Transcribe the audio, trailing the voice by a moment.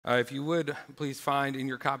If you would, please find in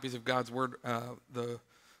your copies of God's Word the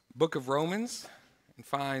book of Romans and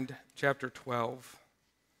find chapter 12.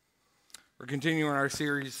 We're continuing our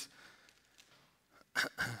series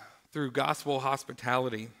through gospel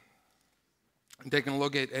hospitality and taking a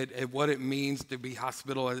look at what it means to be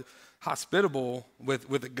hospitable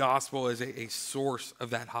with the gospel as a source of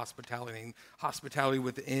that hospitality, hospitality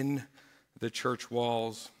within the church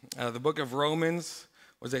walls. The book of Romans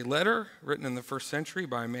was a letter written in the first century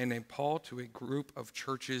by a man named Paul to a group of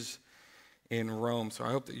churches in Rome. So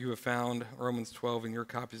I hope that you have found Romans 12 in your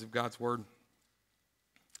copies of God's Word.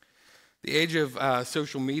 The age of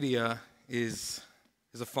social media is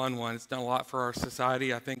a fun one. It's done a lot for our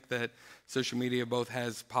society. I think that social media both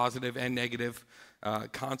has positive and negative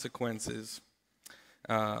consequences.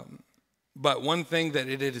 But one thing that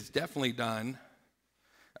it has definitely done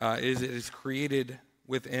is it has created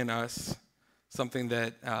within us something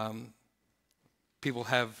that people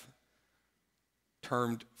have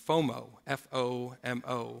termed FOMO,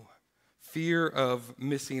 F-O-M-O, fear of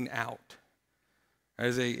missing out.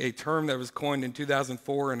 As a term that was coined in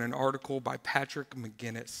 2004 in an article by Patrick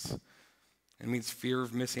McGinnis. It means fear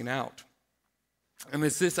of missing out. And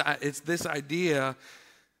it's this idea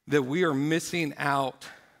that we are missing out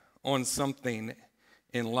on something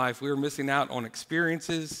in life. We are missing out on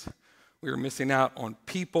experiences. We are missing out on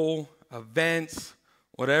people, events,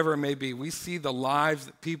 whatever it may be. We see the lives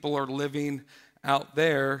that people are living out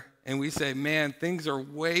there, and we say, man, things are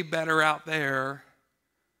way better out there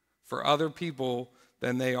for other people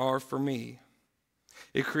than they are for me.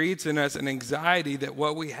 It creates in us an anxiety that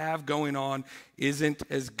what we have going on isn't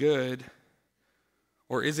as good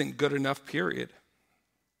or isn't good enough, period.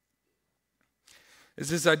 It's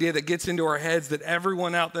this idea that gets into our heads that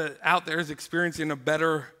everyone out there is experiencing a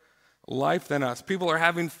better life than us. People are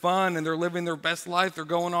having fun and they're living their best life. They're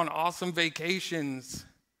going on awesome vacations.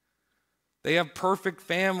 They have perfect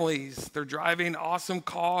families. They're driving awesome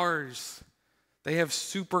cars. They have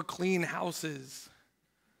super clean houses.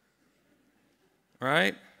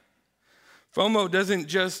 Right? FOMO doesn't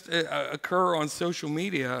just occur on social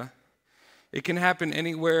media. It can happen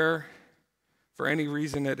anywhere, for any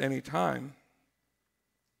reason, at any time.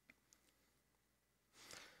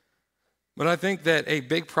 But I think that a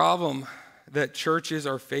big problem that churches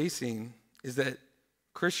are facing is that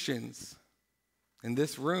Christians in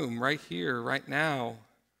this room, right here, right now,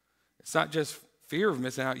 it's not just fear of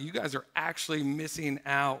missing out. You guys are actually missing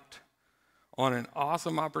out on an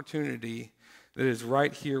awesome opportunity that is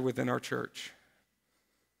right here within our church.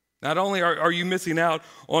 Not only are you missing out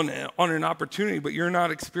on an opportunity, but you're not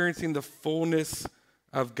experiencing the fullness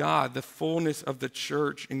of God, the fullness of the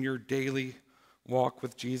church in your daily walk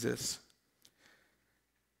with Jesus.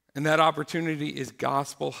 And that opportunity is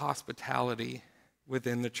gospel hospitality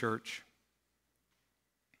within the church.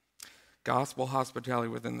 Gospel hospitality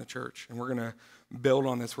within the church. And we're going to build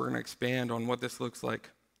on this. We're going to expand on what this looks like.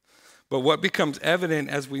 But what becomes evident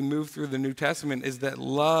as we move through the New Testament is that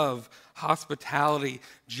love, hospitality,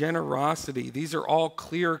 generosity, these are all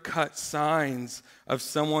clear-cut signs of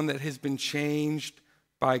someone that has been changed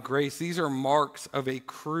by grace. These are marks of a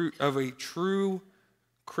true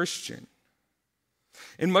Christian.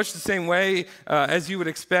 In much the same way as you would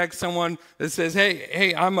expect someone that says,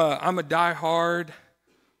 hey, I'm a diehard,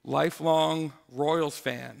 lifelong Royals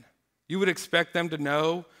fan. You would expect them to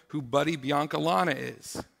know who Buddy Biancalana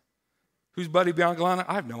is. Who's Buddy Biancalana?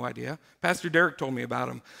 I have no idea. Pastor Derek told me about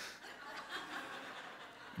him.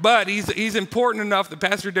 But he's important enough that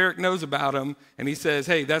Pastor Derek knows about him, and he says,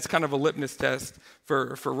 hey, that's kind of a litmus test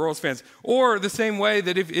for Royals fans. Or the same way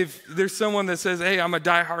that if there's someone that says, hey, I'm a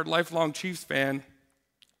diehard, lifelong Chiefs fan,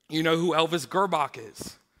 you know who Elvis Gerbach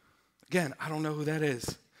is. Again, I don't know who that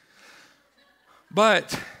is.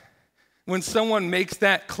 But when someone makes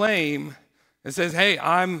that claim and says, hey,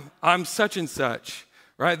 I'm such and such,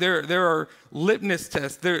 right? There are litmus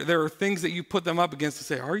tests. There are things that you put them up against to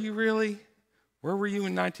say, are you really? Where were you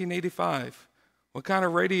in 1985? What kind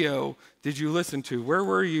of radio did you listen to? Where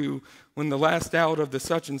were you when the last out of the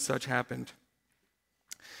such and such happened?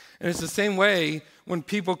 And it's the same way when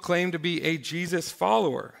people claim to be a Jesus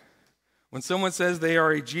follower. When someone says they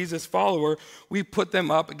are a Jesus follower, we put them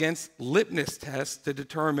up against litmus tests to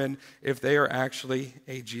determine if they are actually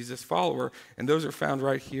a Jesus follower. And those are found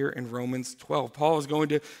right here in Romans 12. Paul is going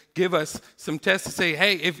to give us some tests to say,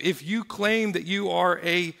 hey, if you claim that you are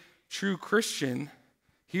a true Christian,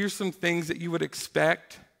 here's some things that you would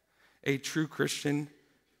expect a true Christian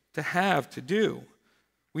to have, to do.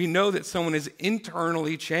 We know that someone is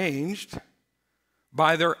internally changed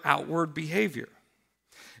by their outward behavior.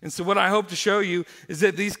 And so what I hope to show you is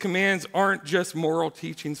that these commands aren't just moral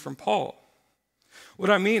teachings from Paul. What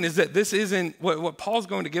I mean is that this isn't, what Paul's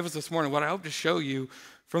going to give us this morning, what I hope to show you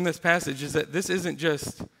from this passage is that this isn't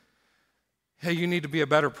just, hey, you need to be a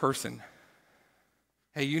better person.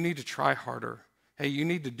 Hey, you need to try harder. Hey, you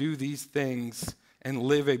need to do these things and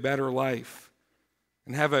live a better life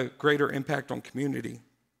and have a greater impact on community.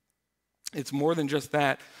 It's more than just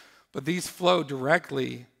that, but these flow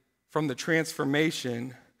directly from the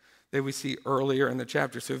transformation that we see earlier in the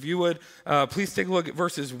chapter. So if you would, please take a look at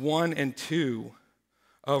verses 1 and 2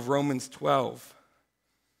 of Romans 12.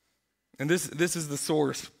 And this is the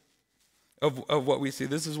source of what we see.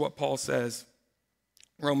 This is what Paul says.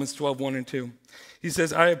 Romans 12, 1 and 2. He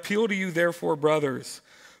says, I appeal to you, therefore, brothers,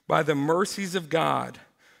 by the mercies of God,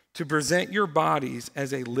 to present your bodies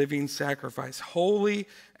as a living sacrifice, holy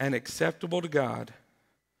and acceptable to God,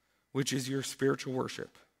 which is your spiritual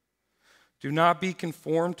worship. Do not be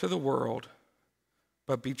conformed to the world,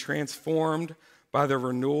 but be transformed by the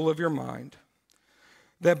renewal of your mind,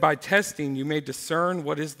 that by testing you may discern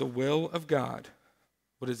what is the will of God,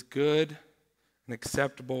 what is good and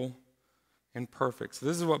acceptable and perfect. So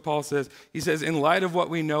this is what Paul says. He says, in light of what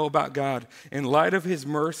we know about God, in light of his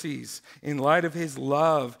mercies, in light of his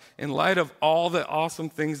love, in light of all the awesome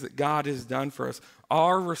things that God has done for us,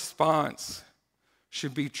 our response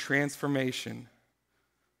should be transformation.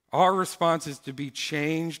 Our response is to be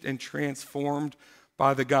changed and transformed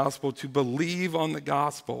by the gospel, to believe on the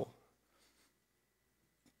gospel.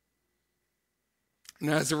 And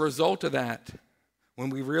as a result of that, when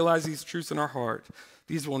we realize these truths in our heart,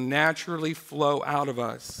 these will naturally flow out of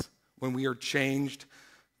us when we are changed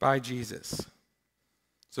by Jesus.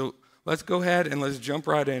 So let's go ahead and let's jump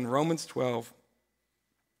right in. Romans 12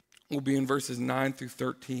 will be in verses 9 through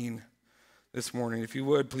 13 this morning. If you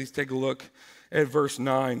would, please take a look at verse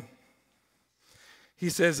 9. He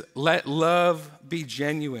says, let love be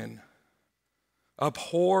genuine.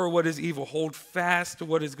 Abhor what is evil. Hold fast to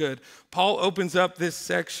what is good. Paul opens up this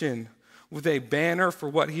section with a banner for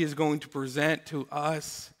what he is going to present to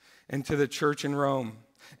us and to the church in Rome.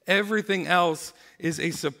 Everything else is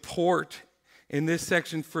a support in this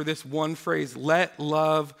section for this one phrase, let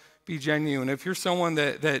love be genuine. If you're someone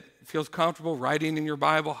that feels comfortable writing in your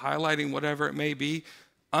Bible, highlighting whatever it may be,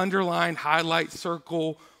 underline, highlight,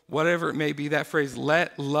 circle, whatever it may be, that phrase,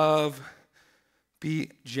 let love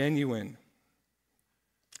be genuine.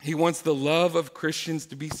 He wants the love of Christians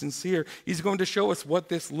to be sincere. He's going to show us what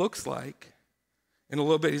this looks like. In a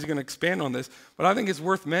little bit, he's going to expand on this. But I think it's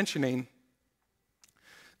worth mentioning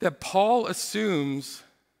that Paul assumes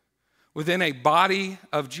within a body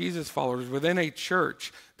of Jesus followers, within a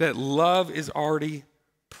church, that love is already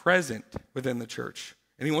present within the church.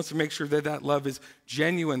 And he wants to make sure that that love is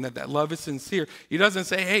genuine, that that love is sincere. He doesn't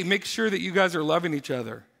say, hey, make sure that you guys are loving each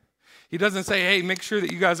other. He doesn't say, hey, make sure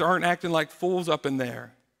that you guys aren't acting like fools up in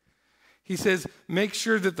there. He says, make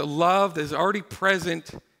sure that the love that is already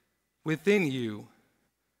present within you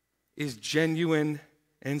is genuine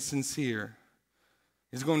and sincere.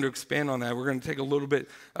 He's going to expand on that. We're going to take a little bit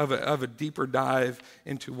of a deeper dive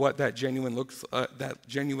into what that genuine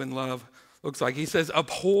love looks like. He says,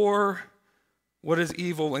 abhor what is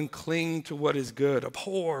evil and cling to what is good.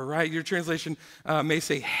 Abhor, right? Your translation may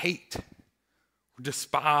say hate, or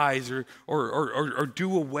despise, or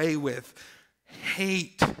do away with.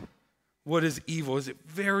 Hate what is evil is a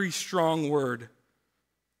very strong word.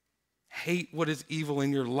 Hate what is evil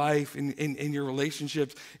in your life, in your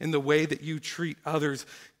relationships, in the way that you treat others.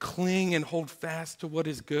 Cling and hold fast to what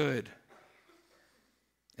is good.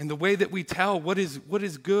 And the way that we tell what is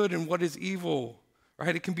good and what is evil,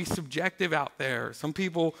 right? It can be subjective out there. Some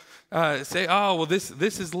people say, oh, well, this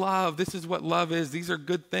is love. This is what love is. These are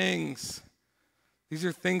good things. These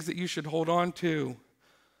are things that you should hold on to.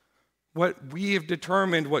 What we have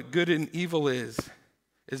determined what good and evil is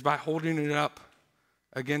by holding it up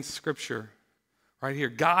against Scripture. Right here,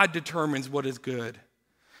 God determines what is good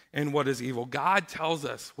and what is evil. God tells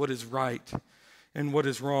us what is right and what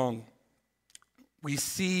is wrong. We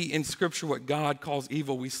see in Scripture what God calls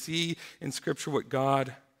evil. We see in Scripture what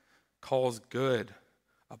God calls good.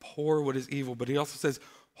 Abhor what is evil. But he also says,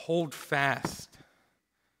 hold fast.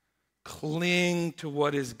 Cling to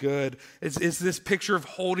what is good. It's this picture of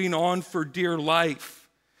holding on for dear life.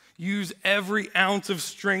 Use every ounce of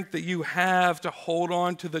strength that you have to hold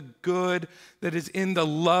on to the good that is in the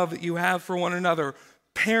love that you have for one another.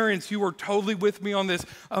 Parents, you are totally with me on this.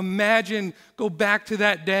 Imagine, go back to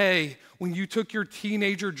that day when you took your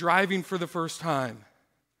teenager driving for the first time.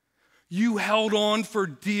 You held on for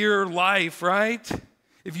dear life, right?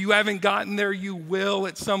 If you haven't gotten there, you will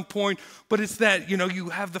at some point. But it's that, you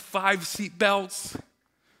have the 5 seat belts,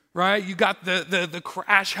 right? You got the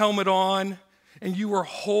crash helmet on, and you were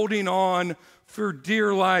holding on for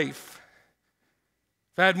dear life.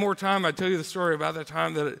 If I had more time, I'd tell you the story about the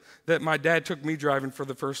time that my dad took me driving for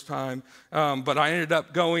the first time, but I ended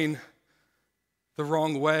up going the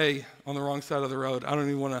wrong way on the wrong side of the road. I don't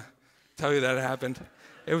even want to tell you that it happened.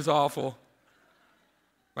 It was awful.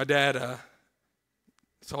 My dad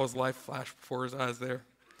saw his life flash before his eyes there.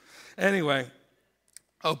 Anyway,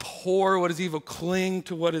 abhor what is evil, cling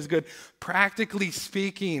to what is good. Practically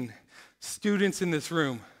speaking, students in this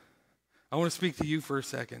room, I want to speak to you for a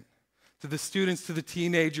second. To the students, to the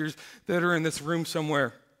teenagers that are in this room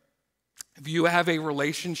somewhere. If you have a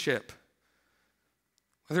relationship,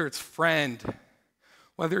 whether it's friend,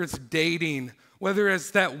 whether it's dating, whether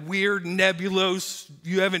it's that weird nebulous,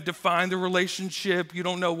 you haven't defined the relationship, you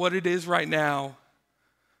don't know what it is right now,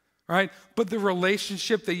 right? But the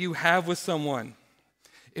relationship that you have with someone,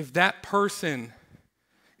 if that person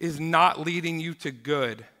is not leading you to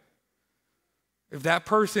good, if that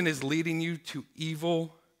person is leading you to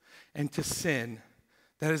evil and to sin,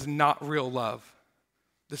 that is not real love.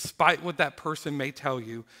 Despite what that person may tell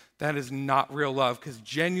you, that is not real love, because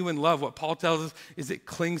genuine love, what Paul tells us, is it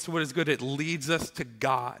clings to what is good. It leads us to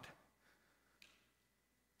God.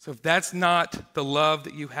 So if that's not the love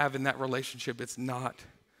that you have in that relationship, it's not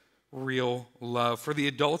real love. For the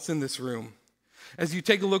adults in this room, as you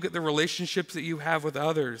take a look at the relationships that you have with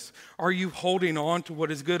others, are you holding on to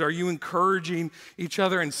what is good? Are you encouraging each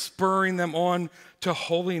other and spurring them on to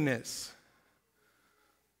holiness?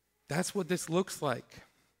 That's what this looks like.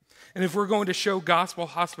 And if we're going to show gospel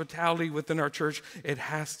hospitality within our church, it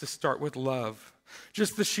has to start with love.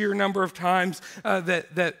 Just the sheer number of times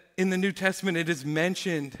that in the New Testament it is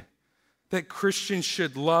mentioned that Christians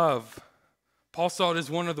should love. Paul saw it as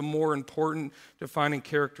one of the more important defining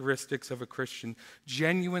characteristics of a Christian.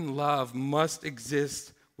 Genuine love must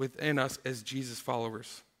exist within us as Jesus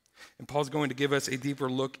followers. And Paul's going to give us a deeper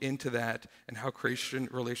look into that and how Christian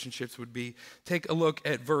relationships would be. Take a look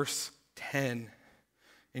at verse 10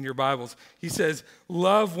 in your Bibles. He says,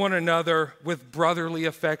 love one another with brotherly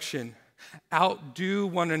affection. Outdo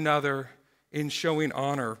one another in showing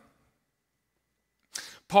honor.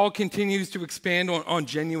 Paul continues to expand on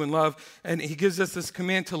genuine love, and he gives us this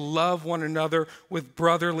command to love one another with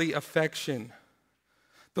brotherly affection.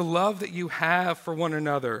 The love that you have for one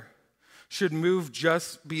another should move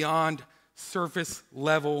just beyond surface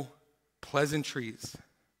level pleasantries.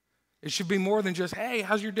 It should be more than just, hey,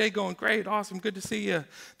 how's your day going? Great, awesome, good to see you.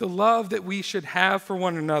 The love that we should have for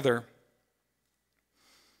one another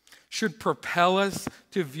should propel us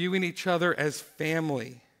to viewing each other as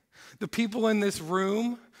family. The people in this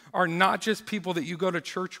room are not just people that you go to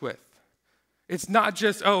church with. It's not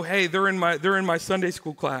just, oh, hey, they're in my Sunday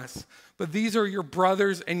school class. But these are your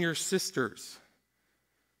brothers and your sisters.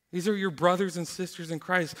 These are your brothers and sisters in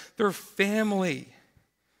Christ. They're family.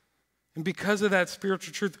 And because of that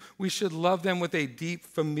spiritual truth, we should love them with a deep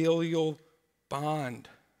familial bond.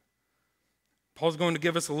 Paul's going to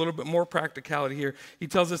give us a little bit more practicality here. He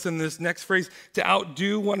tells us in this next phrase to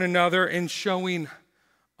outdo one another in showing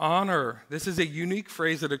honor. This is a unique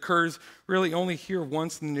phrase that occurs really only here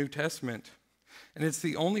once in the New Testament. And it's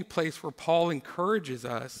the only place where Paul encourages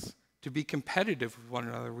us to be competitive with one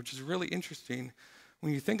another, which is really interesting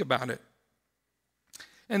when you think about it.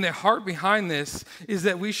 And the heart behind this is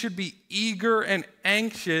that we should be eager and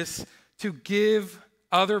anxious to give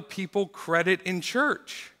other people credit in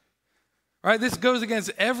church. Right? This goes against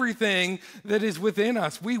everything that is within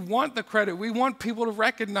us. We want the credit. We want people to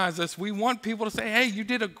recognize us. We want people to say, hey, you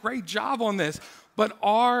did a great job on this. But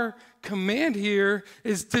our command here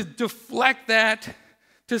is to deflect that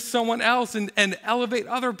to someone else and elevate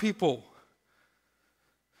other people.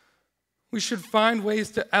 We should find ways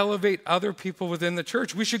to elevate other people within the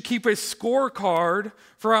church. We should keep a scorecard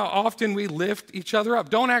for how often we lift each other up.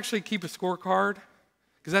 Don't actually keep a scorecard,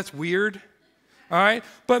 because that's weird. All right?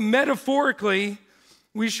 But metaphorically,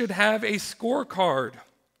 we should have a scorecard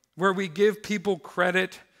where we give people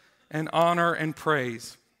credit and honor and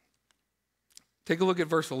praise. Take a look at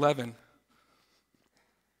verse 11.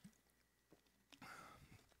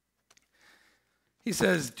 He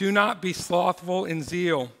says, do not be slothful in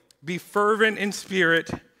zeal. Be fervent in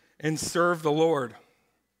spirit and serve the Lord.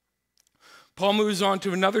 Paul moves on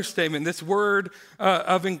to another statement. This word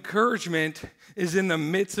of encouragement is in the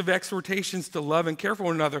midst of exhortations to love and care for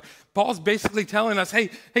one another. Paul's basically telling us,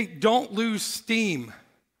 hey, don't lose steam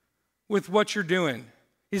with what you're doing.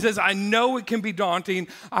 He says, I know it can be daunting.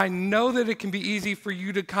 I know that it can be easy for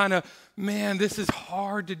you to kind of, man, this is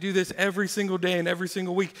hard to do this every single day and every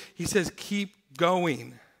single week. He says, keep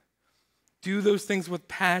going. Do those things with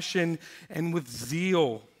passion and with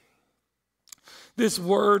zeal. This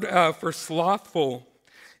word for slothful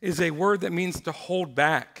is a word that means to hold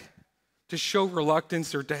back, to show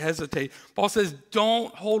reluctance or to hesitate. Paul says,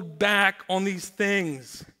 don't hold back on these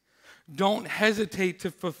things. Don't hesitate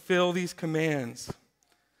to fulfill these commands.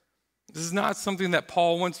 This is not something that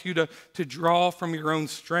Paul wants you to draw from your own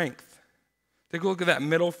strength. Take a look at that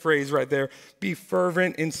middle phrase right there. Be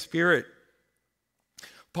fervent in spirit.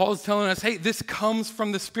 Paul is telling us, hey, this comes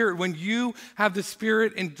from the Spirit. When you have the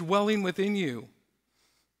Spirit indwelling within you,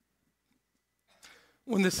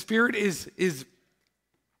 when the Spirit is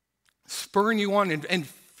spurring you on and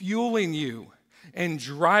fueling you and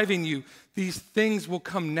driving you, these things will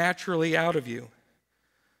come naturally out of you.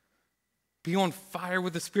 Be on fire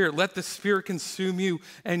with the Spirit. Let the Spirit consume you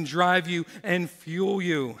and drive you and fuel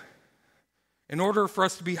you. In order for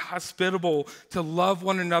us to be hospitable, to love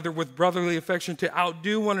one another with brotherly affection, to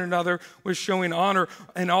outdo one another with showing honor,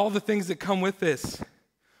 and all the things that come with this,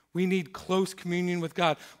 we need close communion with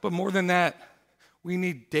God. But more than that, we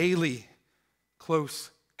need daily close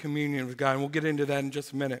communion with God. And we'll get into that in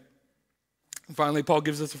just a minute. And finally, Paul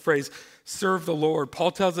gives us a phrase, serve the Lord.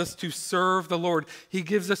 Paul tells us to serve the Lord. He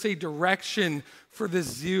gives us a direction for this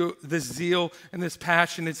zeal and this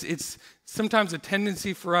passion. It's sometimes a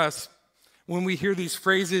tendency for us when we hear these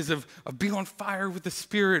phrases of be on fire with the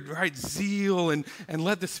Spirit, right? Zeal and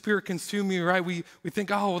let the Spirit consume you, right? We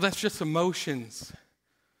think, oh, well, that's just emotions.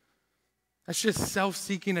 That's just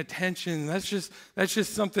self-seeking attention. That's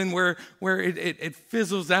just something where it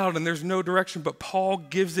fizzles out and there's no direction. But Paul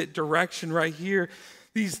gives it direction right here.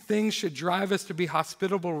 These things should drive us to be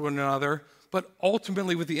hospitable to one another, but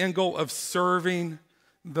ultimately with the end goal of serving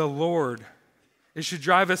the Lord. It should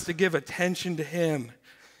drive us to give attention to Him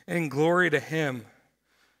and glory to Him.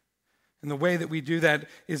 And the way that we do that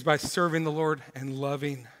is by serving the Lord and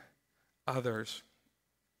loving others.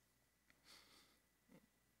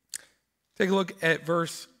 Take a look at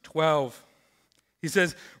verse 12. He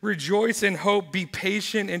says, rejoice in hope, be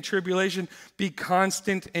patient in tribulation, be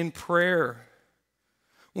constant in prayer.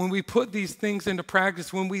 When we put these things into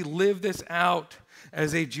practice, when we live this out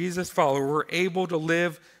as a Jesus follower, we're able to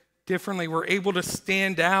live differently. We're able to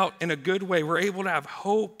stand out in a good way. We're able to have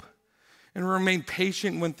hope and remain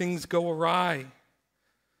patient when things go awry.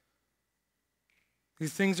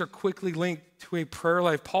 These things are quickly linked to a prayer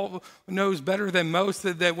life. Paul knows better than most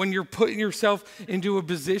that when you're putting yourself into a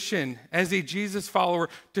position as a Jesus follower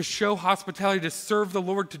to show hospitality, to serve the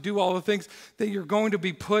Lord, to do all the things, that you're going to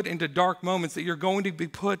be put into dark moments, that you're going to be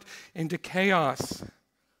put into chaos.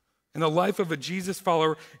 And the life of a Jesus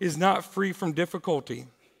follower is not free from difficulty.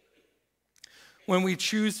 When we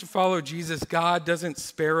choose to follow Jesus, God doesn't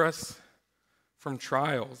spare us from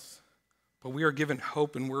trials, but we are given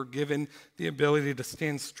hope and we're given the ability to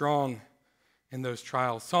stand strong in those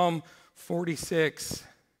trials. Psalm 46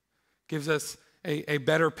 gives us a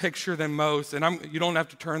better picture than most, and you don't have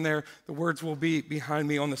to turn there. The words will be behind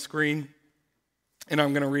me on the screen, and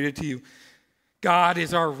I'm going to read it to you. God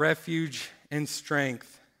is our refuge and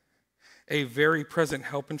strength, a very present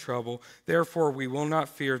help in trouble. Therefore, we will not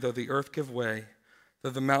fear, though the earth give way, though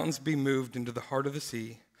the mountains be moved into the heart of the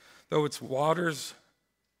sea, though its waters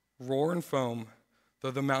roar and foam,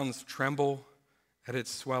 though the mountains tremble at its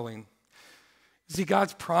swelling. See,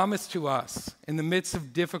 God's promise to us in the midst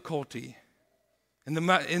of difficulty, in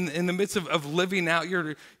the midst of living out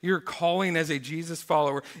your calling as a Jesus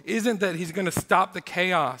follower, isn't that He's going to stop the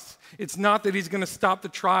chaos. It's not that He's going to stop the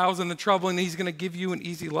trials and the trouble and He's going to give you an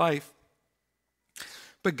easy life.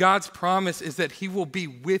 But God's promise is that He will be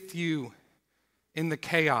with you in the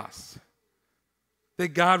chaos. That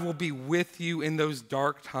God will be with you in those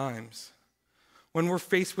dark times. When we're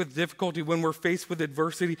faced with difficulty, when we're faced with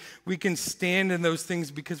adversity, we can stand in those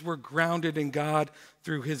things because we're grounded in God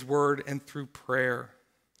through His Word and through prayer.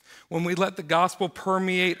 When we let the gospel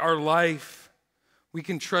permeate our life, we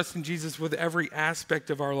can trust in Jesus with every aspect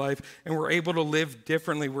of our life, and we're able to live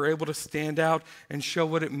differently. We're able to stand out and show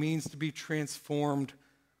what it means to be transformed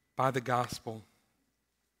by the gospel.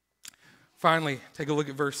 Finally, take a look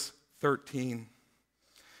at verse 13.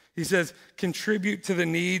 He says, contribute to the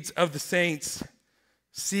needs of the saints.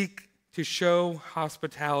 Seek to show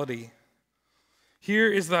hospitality.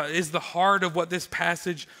 Here is the heart of what this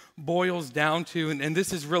passage boils down to, and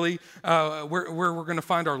this is really where we're going to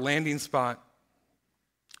find our landing spot.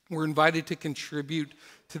 We're invited to contribute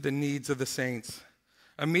to the needs of the saints.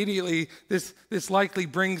 Immediately, this likely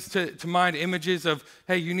brings to mind images of,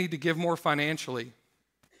 hey, you need to give more financially.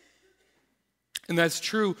 And that's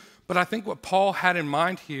true, but I think what Paul had in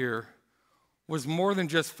mind here was more than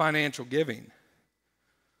just financial giving.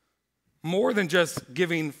 More than just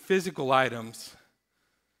giving physical items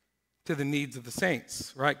to the needs of the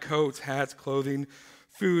saints, right? Coats, hats, clothing,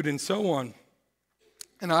 food, and so on.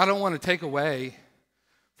 And I don't want to take away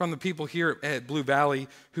from the people here at Blue Valley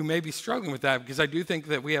who may be struggling with that, because I do think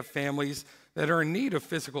that we have families that are in need of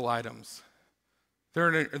physical items,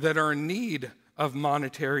 that are in need of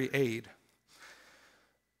monetary aid.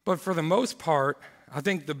 But for the most part, I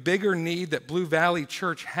think the bigger need that Blue Valley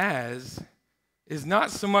Church has is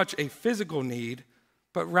not so much a physical need,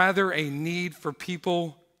 but rather a need for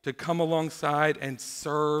people to come alongside and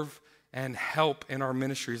serve and help in our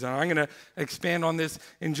ministries. And I'm going to expand on this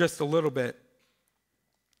in just a little bit.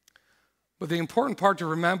 But the important part to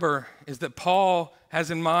remember is that Paul has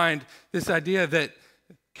in mind this idea that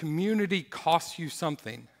community costs you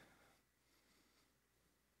something.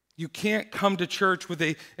 You can't come to church with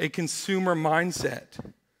a consumer mindset.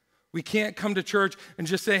 We can't come to church and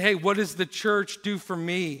just say, hey, what does the church do for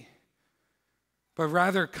me? But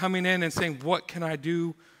rather coming in and saying, what can I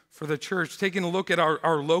do for the church? Taking a look at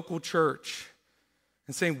our local church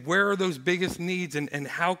and saying, where are those biggest needs and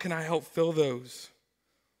how can I help fill those?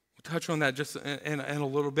 We'll touch on that just in a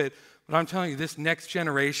little bit. But I'm telling you, this next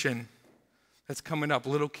generation that's coming up,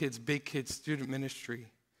 little kids, big kids, student ministry,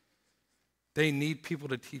 they need people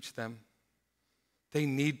to teach them. They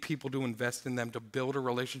need people to invest in them, to build a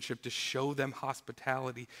relationship, to show them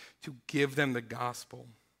hospitality, to give them the gospel.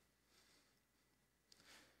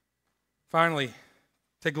 Finally,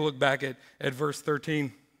 take a look back at verse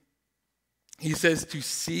 13. He says to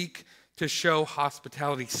seek to show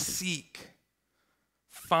hospitality. Seek.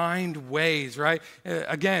 Find ways, right?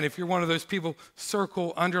 Again, if you're one of those people,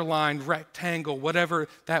 circle, underline, rectangle, whatever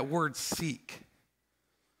that word seek.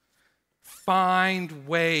 Find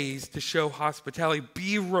ways to show hospitality.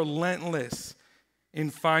 Be relentless in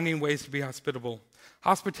finding ways to be hospitable.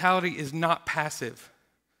 Hospitality is not passive.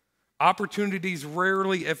 Opportunities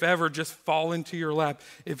rarely, if ever, just fall into your lap.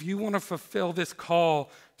 If you want to fulfill this call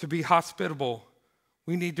to be hospitable,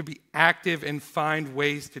 we need to be active and find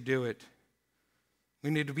ways to do it. We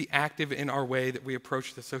need to be active in our way that we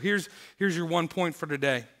approach this. So here's your one point for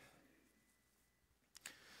today.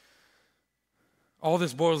 All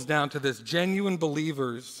this boils down to this. Genuine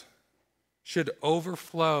believers should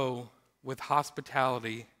overflow with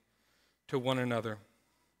hospitality to one another.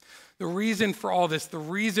 The reason for all this, the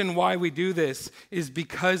reason why we do this is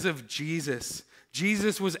because of Jesus.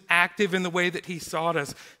 Jesus was active in the way that he sought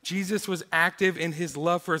us. Jesus was active in his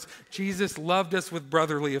love for us. Jesus loved us with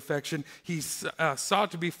brotherly affection. He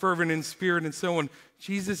sought to be fervent in spirit and so on.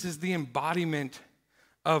 Jesus is the embodiment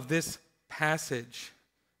of this passage.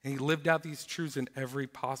 And he lived out these truths in every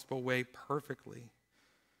possible way perfectly.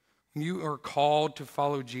 When you are called to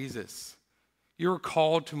follow Jesus, you're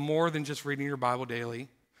called to more than just reading your Bible daily,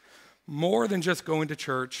 more than just going to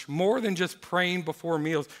church, more than just praying before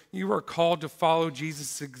meals. You are called to follow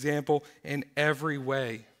Jesus' example in every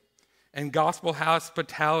way. And gospel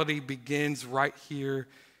hospitality begins right here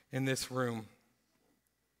in this room.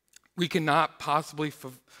 We cannot possibly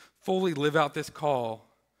fully live out this call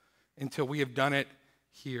until we have done it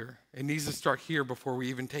here. It needs to start here before we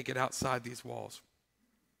even take it outside these walls.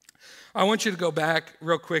 I want you to go back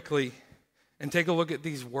real quickly and take a look at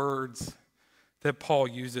these words that Paul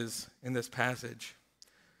uses in this passage.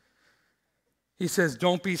 He says,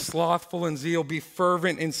 don't be slothful in zeal, be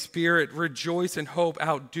fervent in spirit, rejoice in hope,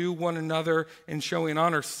 outdo one another in showing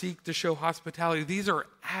honor, seek to show hospitality. These are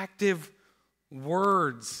active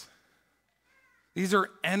words. These are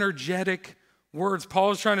energetic words.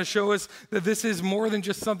 Paul is trying to show us that this is more than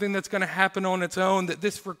just something that's going to happen on its own, that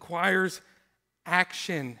this requires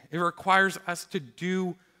action. It requires us to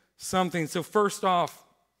do something. So first off,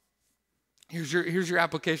 here's your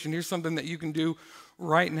application. Here's something that you can do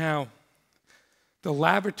right now. The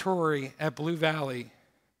laboratory at Blue Valley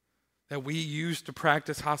that we use to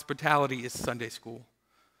practice hospitality is Sunday school.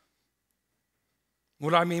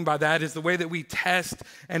 What I mean by that is the way that we test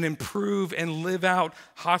and improve and live out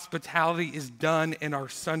hospitality is done in our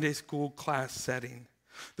Sunday school class setting.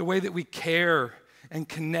 The way that we care and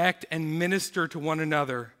connect and minister to one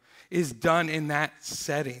another is done in that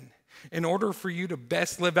setting. In order for you to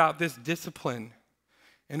best live out this discipline,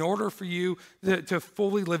 in order for you to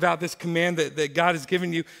fully live out this command that God has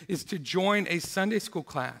given you, is to join a Sunday school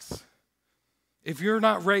class. If you're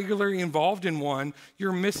not regularly involved in one,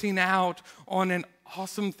 you're missing out on an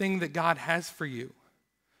awesome thing that God has for you.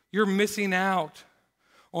 You're missing out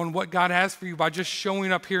on what God has for you by just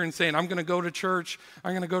showing up here and saying, I'm going to go to church,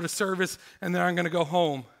 I'm going to go to service, and then I'm going to go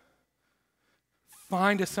home.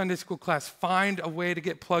 Find a Sunday school class. Find a way to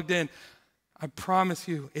get plugged in. I promise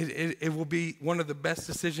you, it will be one of the best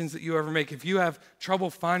decisions that you ever make. If you have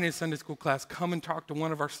trouble finding a Sunday school class, come and talk to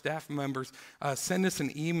one of our staff members. Send us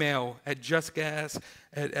an email at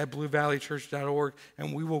justgas@bluevalleychurch.org,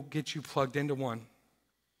 and we will get you plugged into one.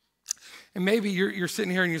 And maybe you're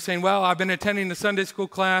sitting here and you're saying, well, I've been attending the Sunday school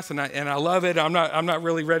class and I love it. I'm not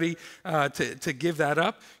really ready to give that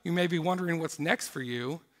up. You may be wondering what's next for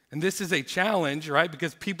you. And this is a challenge, right?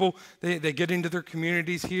 Because people, they get into their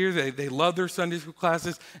communities here. They love their Sunday school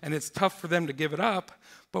classes, and it's tough for them to give it up.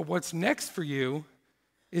 But what's next for you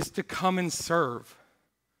is to come and serve.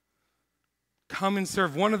 Come and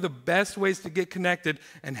serve. One of the best ways to get connected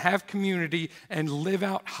and have community and live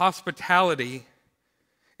out hospitality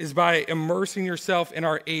is by immersing yourself in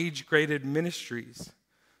our age-graded ministries.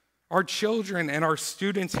 Our children and our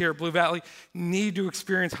students here at Blue Valley need to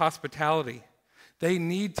experience hospitality. They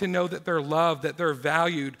need to know that they're loved, that they're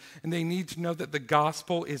valued, and they need to know that the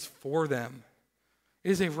gospel is for them.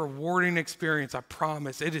 It is a rewarding experience, I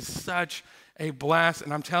promise. It is such a blast,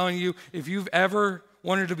 and I'm telling you, if you've ever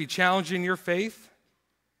wanted to be challenged in your faith,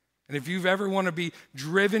 and if you've ever wanted to be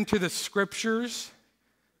driven to the scriptures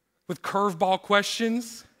with curveball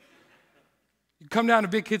questions, you come down to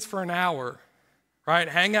Big Kids for an hour, right?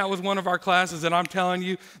 Hang out with one of our classes, and I'm telling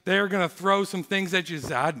you, they're going to throw some things at you.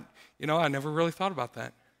 I never really thought about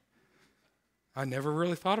that.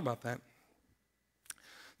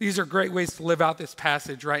 These are great ways to live out this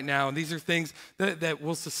passage right now, and these are things that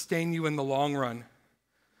will sustain you in the long run.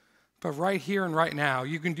 But right here and right now,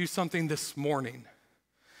 you can do something this morning.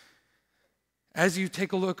 As you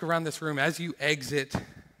take a look around this room, as you exit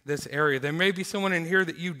this area, there may be someone in here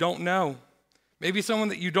that you don't know. Maybe someone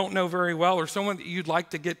that you don't know very well, or someone that you'd like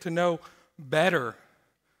to get to know better.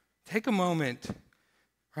 Take a moment,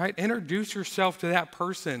 right? Introduce yourself to that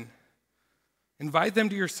person. Invite them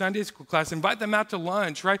to your Sunday school class. Invite them out to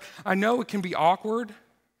lunch, right? I know it can be awkward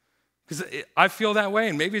because I feel that way,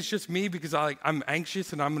 and maybe it's just me because I'm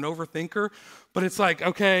anxious and I'm an overthinker, but it's like,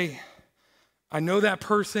 okay, I know that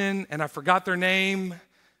person and I forgot their name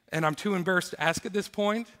and I'm too embarrassed to ask at this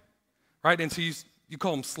point, right? And so you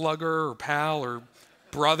call them slugger or pal or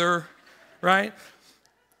brother, right?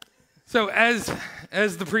 So as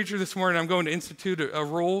the preacher this morning, I'm going to institute a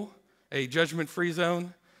rule, a judgment-free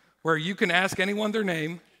zone, where you can ask anyone their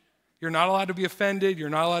name. You're not allowed to be offended. You're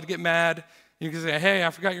not allowed to get mad. You can say, hey,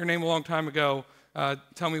 I forgot your name a long time ago.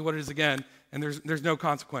 Tell me what it is again. And there's no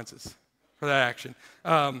consequences for that action.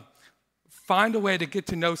 Find a way to get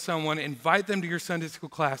to know someone. Invite them to your Sunday school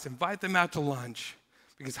class. Invite them out to lunch.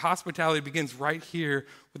 Because hospitality begins right here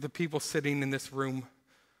with the people sitting in this room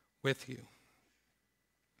with you.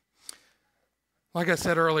 Like I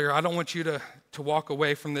said earlier, I don't want you to walk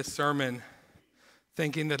away from this sermon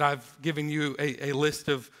thinking that I've given you a list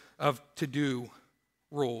of to-do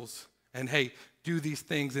rules. And hey, do these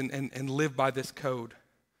things and live by this code.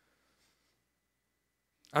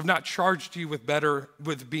 I've not charged you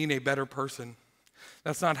with being a better person.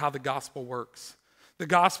 That's not how the gospel works. The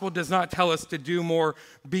gospel does not tell us to do more,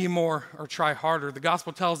 be more, or try harder. The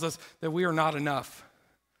gospel tells us that we are not enough,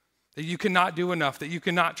 that you cannot do enough, that you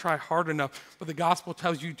cannot try hard enough. But the gospel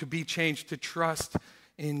tells you to be changed, to trust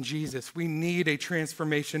in Jesus. We need a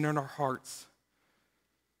transformation in our hearts.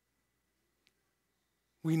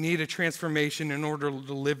 We need a transformation in order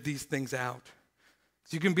to live these things out.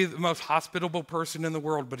 So you can be the most hospitable person in the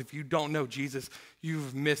world, but if you don't know Jesus,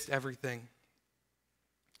 you've missed everything.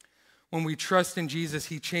 When we trust in Jesus,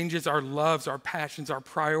 he changes our loves, our passions, our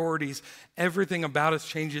priorities. Everything about us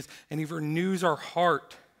changes, and he renews our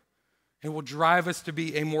heart. It will drive us to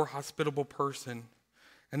be a more hospitable person.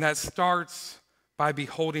 And that starts by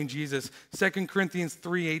beholding Jesus. 2 Corinthians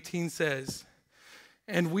 3:18 says,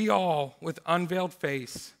 and we all, with unveiled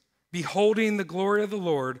face, beholding the glory of the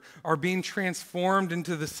Lord, are being transformed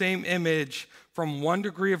into the same image from one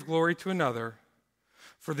degree of glory to another.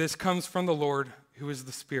 For this comes from the Lord, who is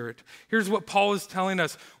the Spirit. Here's what Paul is telling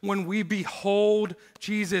us. When we behold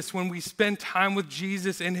Jesus, when we spend time with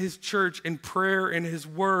Jesus in his church, in prayer, in his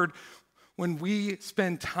word, when we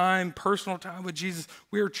spend time, personal time with Jesus,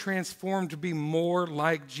 we are transformed to be more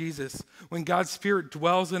like Jesus. When God's Spirit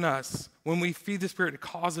dwells in us, when we feed the Spirit, it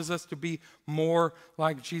causes us to be more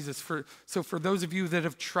like Jesus. So for those of you that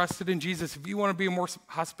have trusted in Jesus, if you want to be a more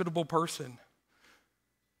hospitable person,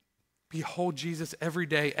 behold Jesus every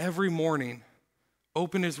day, every morning.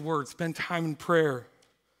 Open his word, spend time in prayer.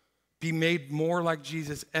 Be made more like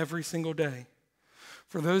Jesus every single day.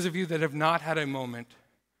 For those of you that have not had a moment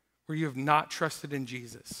where you have not trusted in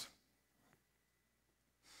Jesus,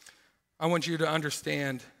 I want you to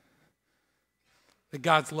understand that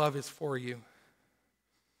God's love is for you.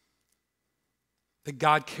 That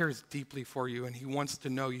God cares deeply for you and he wants to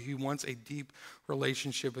know you. He wants a deep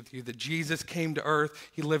relationship with you. That Jesus came to earth.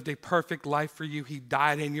 He lived a perfect life for you. He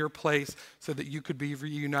died in your place so that you could be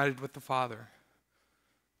reunited with the Father.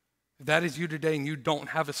 If that is you today and you don't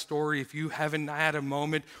have a story, if you haven't had a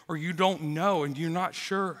moment, or you don't know and you're not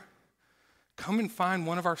sure, come and find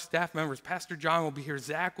one of our staff members. Pastor John will be here.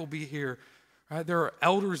 Zach will be here. Right? There are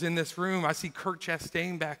elders in this room. I see Kurt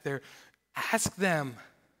Chastain back there. Ask them,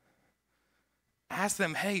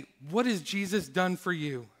 hey, what has Jesus done for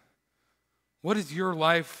you? What is your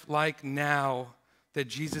life like now that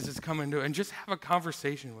Jesus is coming to? And just have a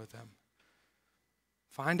conversation with them.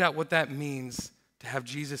 Find out what that means to have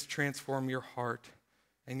Jesus transform your heart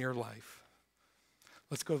and your life.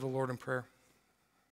 Let's go to the Lord in prayer.